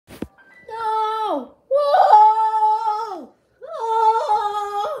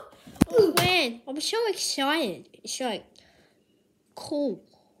so excited. It's like cool.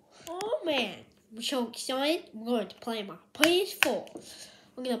 Oh man, I'm so excited. I'm going to play my PS4.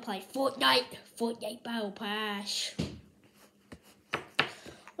 I'm going to play Fortnite Battle Pass.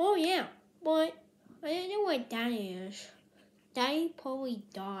 Oh yeah, but I don't know where Daddy is. Daddy probably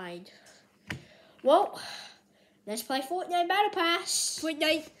died. Well, let's play Fortnite Battle Pass.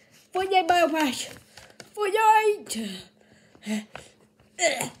 Fortnite Battle Pass. Fortnite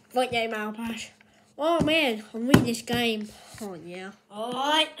Battle Pass. Oh man, I'm winning this game. Oh yeah.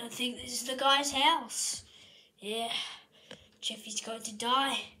 Alright, I think this is the guy's house. Yeah, Jeffy's going to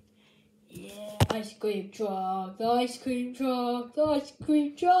die. Yeah. Ice cream truck, the ice cream truck, the ice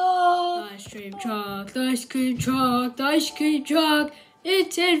cream truck. The ice cream truck, the ice cream truck, the ice cream truck.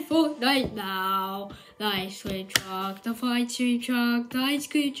 It's in Fortnite now. The ice cream truck, the ice cream truck, the ice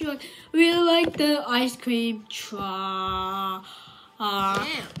cream truck. We like the ice cream truck.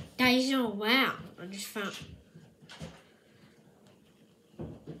 Yeah, that is all wow. I just found.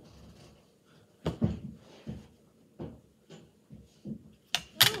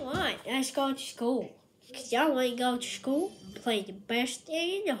 Alright, let's go to school. Because y'all want to go to school, play the best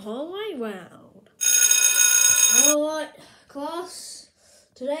thing in the whole wide world. Alright, class.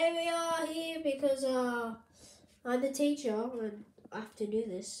 Today we are here because I'm the teacher and I have to do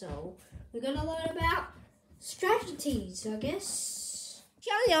this. So we're going to learn about strategies, I guess.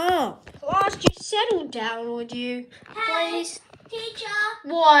 Shut up. Class, just settle down, would you? Hey, please? Teacher.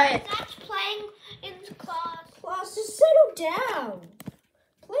 What? That's playing in the class. Class, just settle down.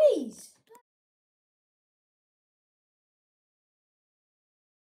 Please.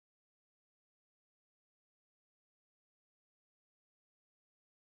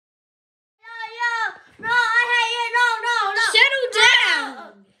 No, I hate you. No. Settle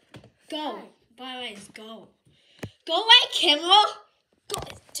down. Go. By the way, go. Go away, camera. Go.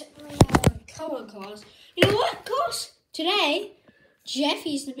 Come on, class. You know what, class? Today,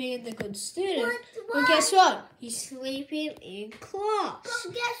 Jeffy's being the good student. What? But guess what? He's sleeping in class.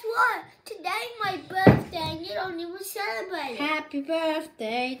 But guess what? Today's my birthday and you don't even celebrate it. Happy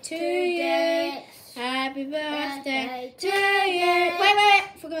birthday to Today. you. Happy birthday to you. you. Wait.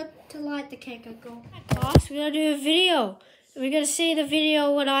 Forgot to light the cake, Uncle. Class, we're going to do a video. We're going to see the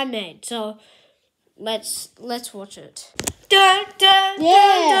video what I made. So, let's watch it. Dun, dun,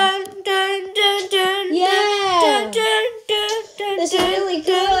 Yeah. dun, dun, dun, dun, Yeah. dun, dun, dun, dun, This is dun, really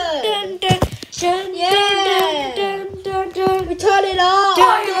dun, good. dun, dun, dun, Yeah. dun, dun, dun, We turn it off.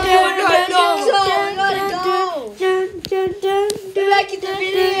 dun, Go, dun, go, dun, go, dun, go. dun, We gotta dun, go. dun, dun, dun, We like the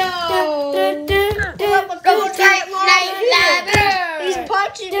video. Go take my He's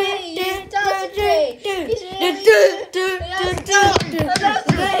punching me. He's touching me.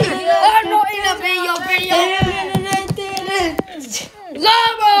 I'm not in a video.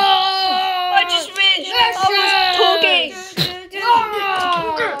 Llama! I just read. I was talking.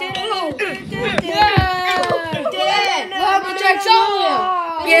 Llama takes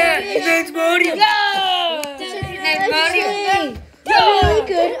over. Yeah, his name's Mario. Really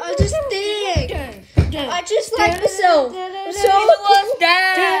good. I just think. I just like myself. I'm so What's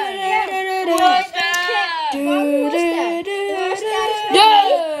that?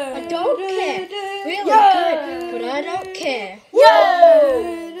 I don't care. Really good, but I don't care.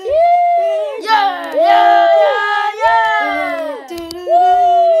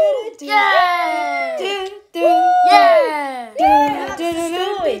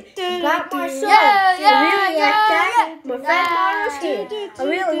 About my son. I really like that. My friend Mario's here. I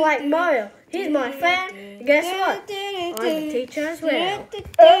really like Mario. He's my friend. And guess what? I'm the teacher as well.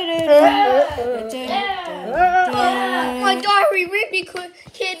 My diary, read me,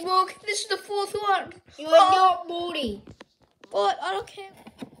 kid book. This is the fourth one. You are not Morty. But I don't care.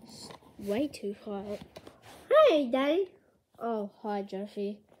 Way too high. Hey, Daddy. Oh, hi,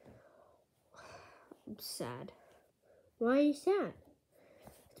 Jeffy. I'm sad. Why are you sad?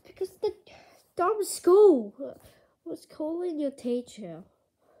 It's because the dumb school was calling your teacher.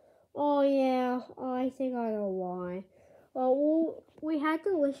 Oh, yeah. I think I know why. Oh, well, we had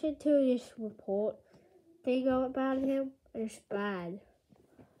to listen to this report thing about him. It's bad.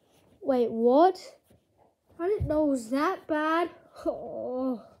 Wait, what? I didn't know it was that bad.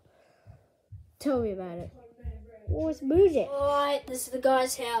 Oh. Tell me about it. What was music? Alright, this is the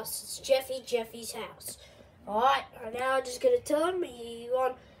guy's house. It's Jeffy's house. Alright, now I'm just gonna tell him he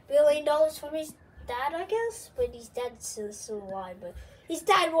won $1 billion from his dad, I guess. But his dad's still alive, but his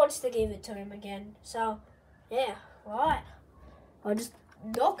dad wants to give it to him again. So, yeah, alright. I'll just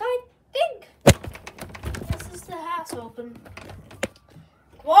knock, I think. This is the house open.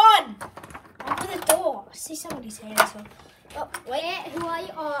 Come on! Open the door. See see somebody's hands. Oh, wait. Yeah, who are you?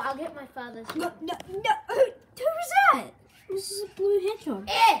 Oh, I'll get my father's. No. Who was that? This is a blue hedgehog.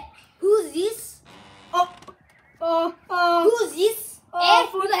 Eh, who's this? Who's this?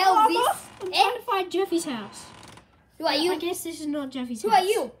 Who the hell is this? I'm trying to find Jeffy's house. Who are you? I guess this is not Jeffy's Who house. are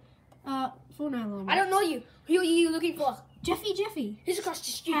you? For no long. I don't know you. Who are you looking for? Jeffy. He's across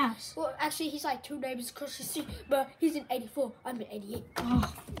the street. House. Well, actually, he's like 2 neighbors across the street, but he's in 84. I'm in 88.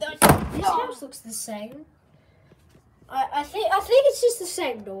 Oh, this house looks the same. I think it's just the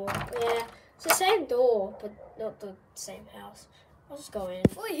same door. Yeah, it's the same door, but not the same house. I'll just go in.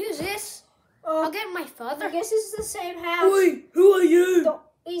 Wait, who's this? I'll get my father. I guess this is the same house. Wait, who are you?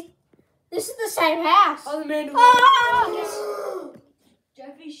 This is the same house. I'm the man who...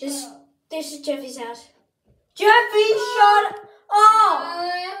 Jeffy, shut up. This is Jeffy's house. Jeffy, shut up!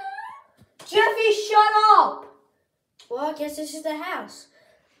 Jeffy, shut up! Well, I guess this is the house.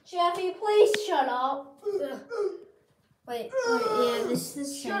 Jeffy, please shut up. Wait, yeah, this is the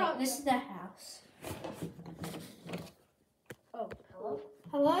same. Shut up. This is the house. Oh,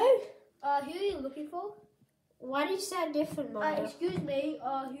 hello? Who are you looking for? Why do you sound different, Maya? Excuse me, who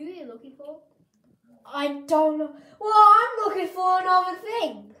are you looking for? I don't know. Well, I'm looking for another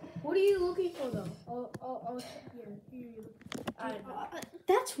thing. What are you looking for, though?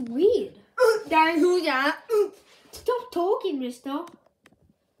 That's weird. Daddy, who's that? Stop talking, mister.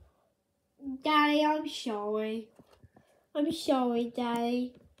 Daddy, I'm sorry. I'm sorry,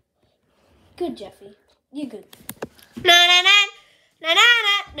 Daddy. Good, Jeffy. You're good. Na na na na na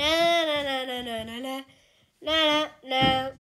na na na na na na na na.